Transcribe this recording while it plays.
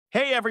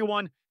Hey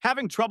everyone,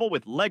 having trouble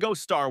with LEGO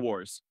Star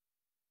Wars?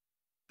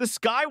 The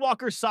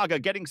Skywalker Saga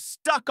getting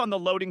stuck on the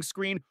loading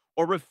screen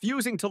or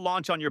refusing to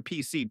launch on your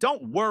PC?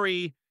 Don't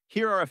worry,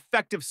 here are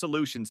effective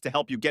solutions to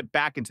help you get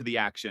back into the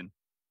action.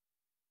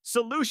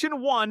 Solution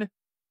 1.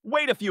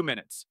 Wait a few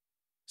minutes.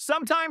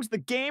 Sometimes the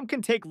game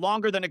can take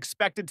longer than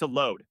expected to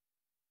load,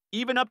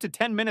 even up to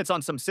 10 minutes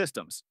on some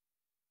systems.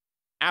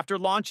 After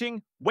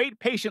launching, wait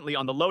patiently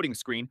on the loading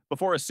screen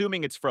before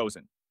assuming it's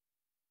frozen.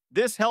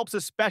 This helps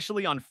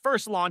especially on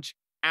first launch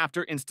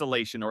after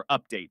installation or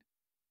update.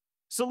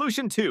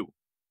 Solution 2.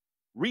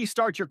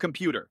 Restart your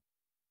computer.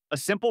 A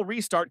simple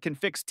restart can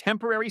fix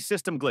temporary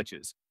system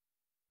glitches.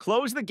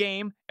 Close the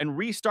game and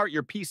restart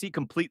your PC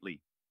completely.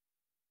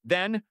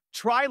 Then,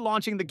 try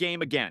launching the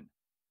game again.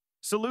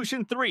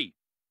 Solution 3.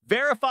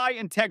 Verify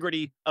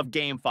integrity of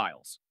game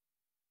files.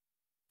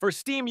 For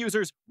Steam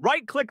users,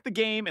 right-click the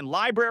game in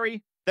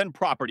Library, then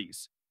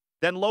Properties,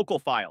 then Local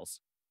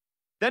Files.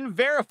 Then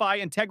verify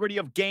integrity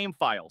of game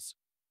files.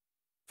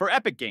 For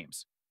Epic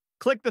Games,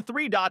 click the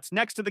three dots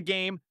next to the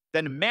game,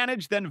 then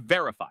Manage, then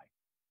Verify.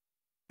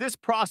 This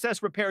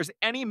process repairs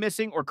any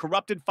missing or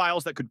corrupted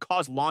files that could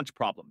cause launch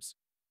problems.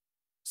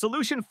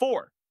 Solution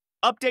 4.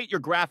 Update your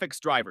graphics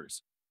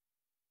drivers.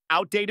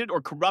 Outdated or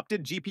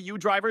corrupted GPU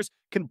drivers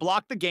can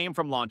block the game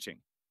from launching.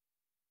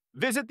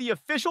 Visit the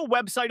official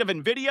website of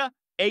NVIDIA,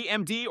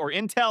 AMD, or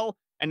Intel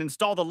and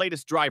install the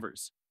latest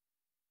drivers.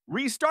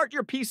 Restart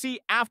your PC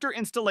after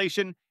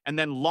installation and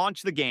then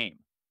launch the game.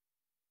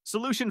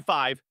 Solution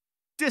 5.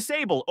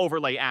 Disable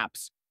overlay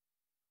apps.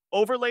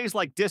 Overlays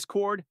like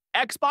Discord,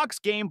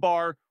 Xbox Game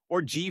Bar,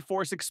 or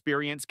GeForce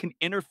Experience can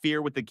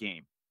interfere with the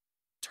game.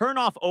 Turn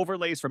off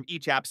overlays from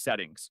each app's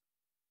settings.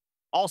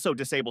 Also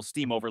disable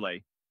Steam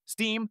overlay.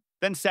 Steam,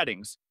 then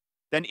Settings,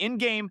 then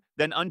In-Game,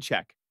 then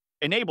Uncheck.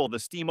 Enable the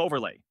Steam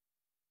overlay.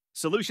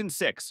 Solution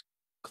 6.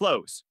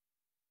 Close.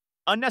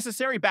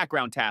 Unnecessary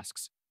background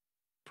tasks.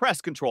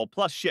 Press Ctrl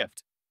plus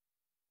Shift,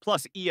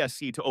 plus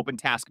ESC to open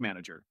Task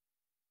Manager.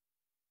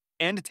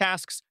 End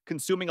tasks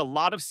consuming a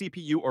lot of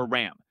CPU or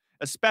RAM,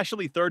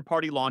 especially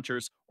third-party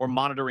launchers or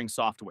monitoring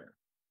software.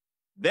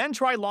 Then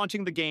try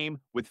launching the game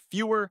with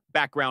fewer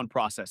background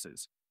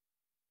processes.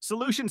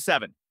 Solution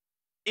 7.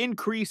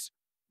 Increase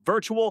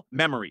virtual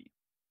memory.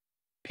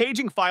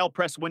 Paging file,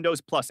 press Windows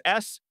plus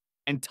S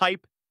and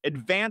type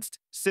Advanced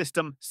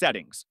System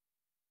Settings.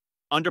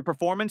 Under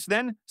Performance,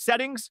 then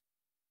Settings,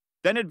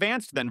 then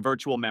Advanced, then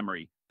Virtual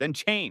Memory, then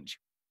Change.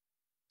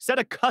 Set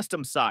a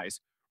custom size.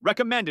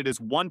 Recommended is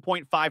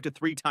 1.5 to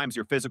 3 times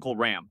your physical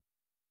RAM.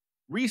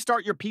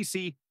 Restart your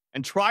PC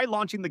and try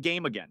launching the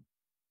game again.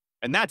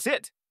 And that's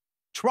it.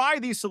 Try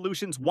these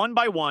solutions one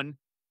by one,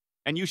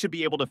 and you should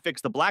be able to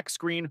fix the black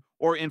screen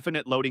or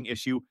infinite loading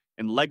issue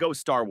in LEGO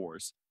Star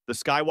Wars, The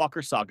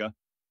Skywalker Saga.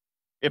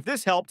 If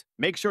this helped,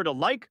 make sure to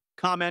like,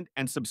 comment,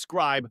 and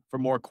subscribe for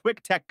more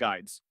quick tech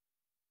guides.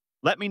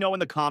 Let me know in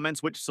the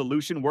comments which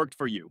solution worked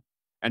for you,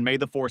 and may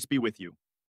the Force be with you.